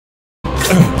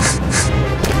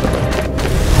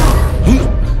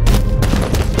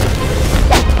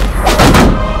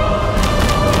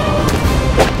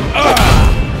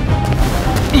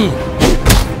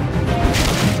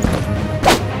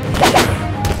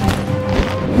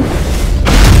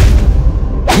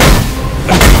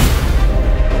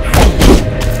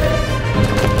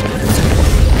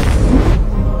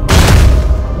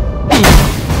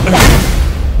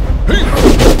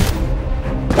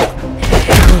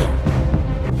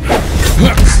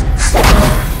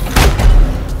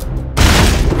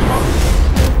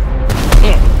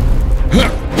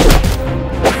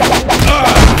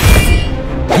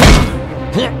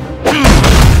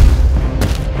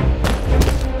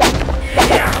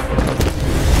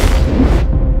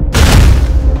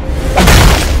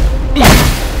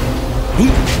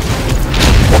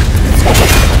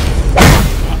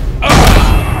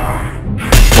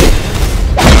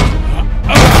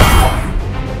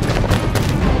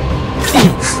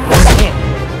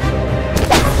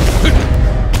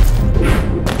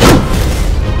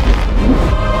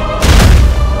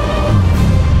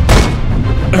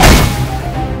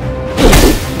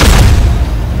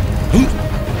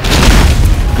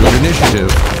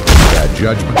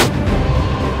Judgment.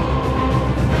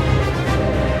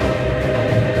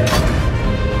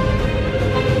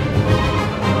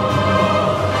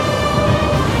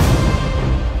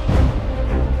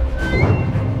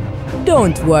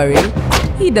 Don't worry,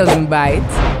 he doesn't bite.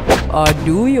 Or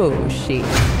do you, she?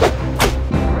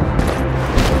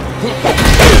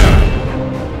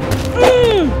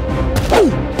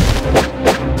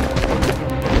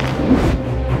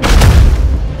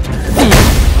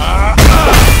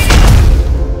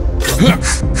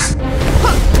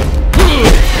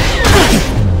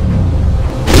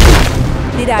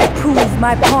 Did I prove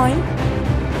my point?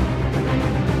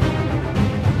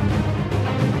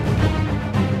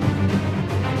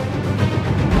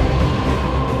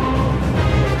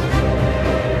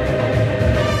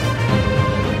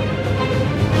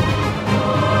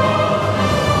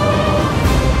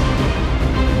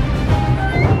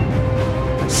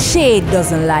 Shade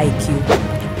doesn't like you.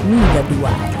 Neither do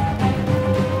I.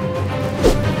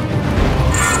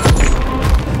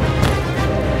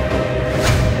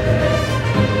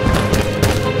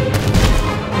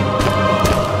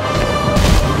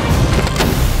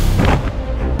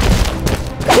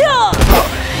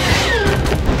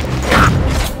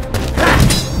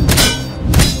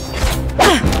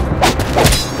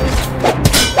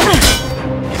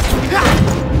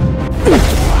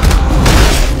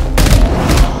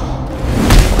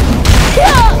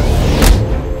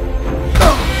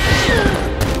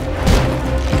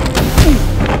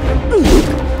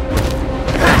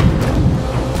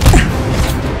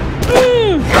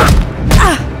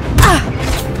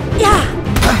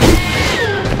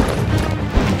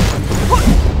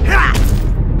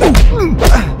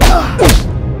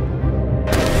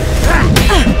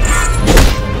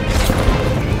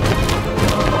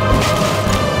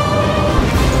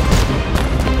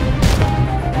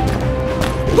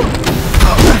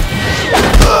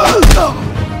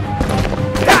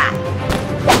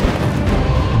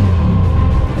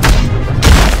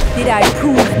 Did I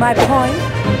prove my point?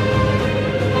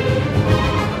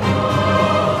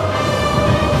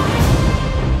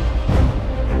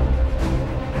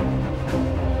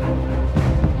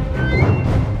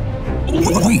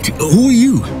 Wait, who are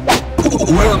you?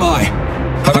 Where am I?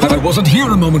 I wasn't here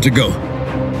a moment ago.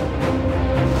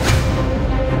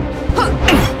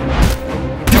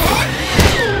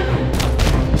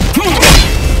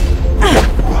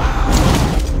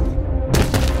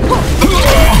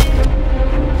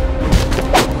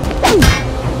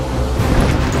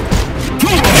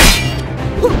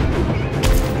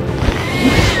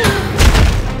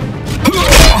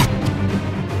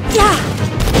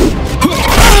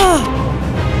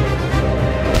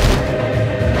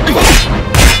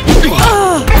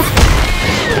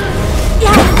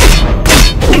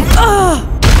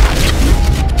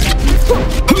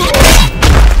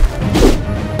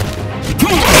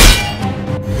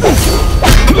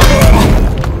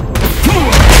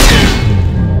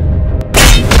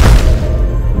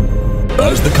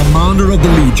 As the commander of the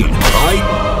Legion,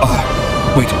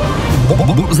 wait,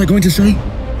 what was I going to say?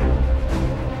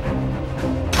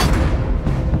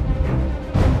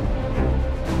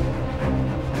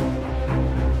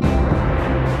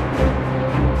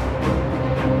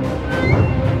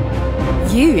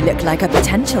 You look like a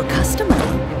potential customer.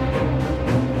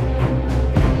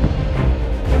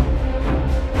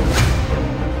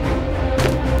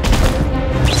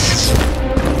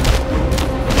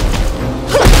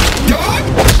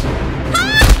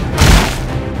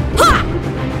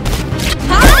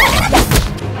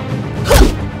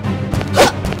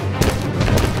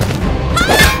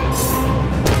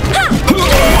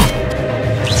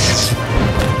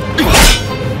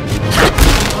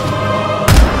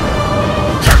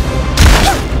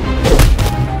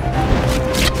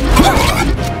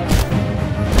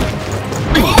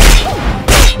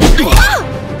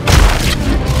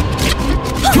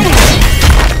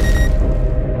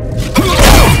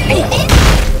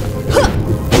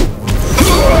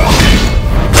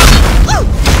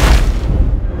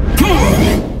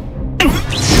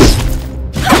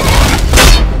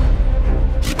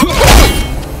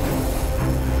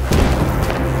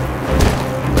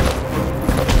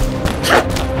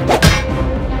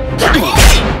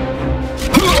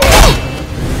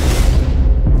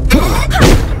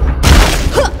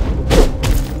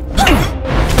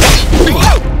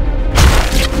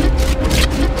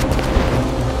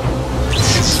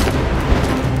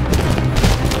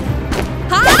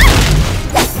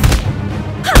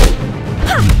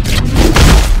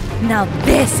 Now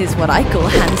this is what I call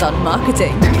hands-on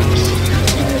marketing.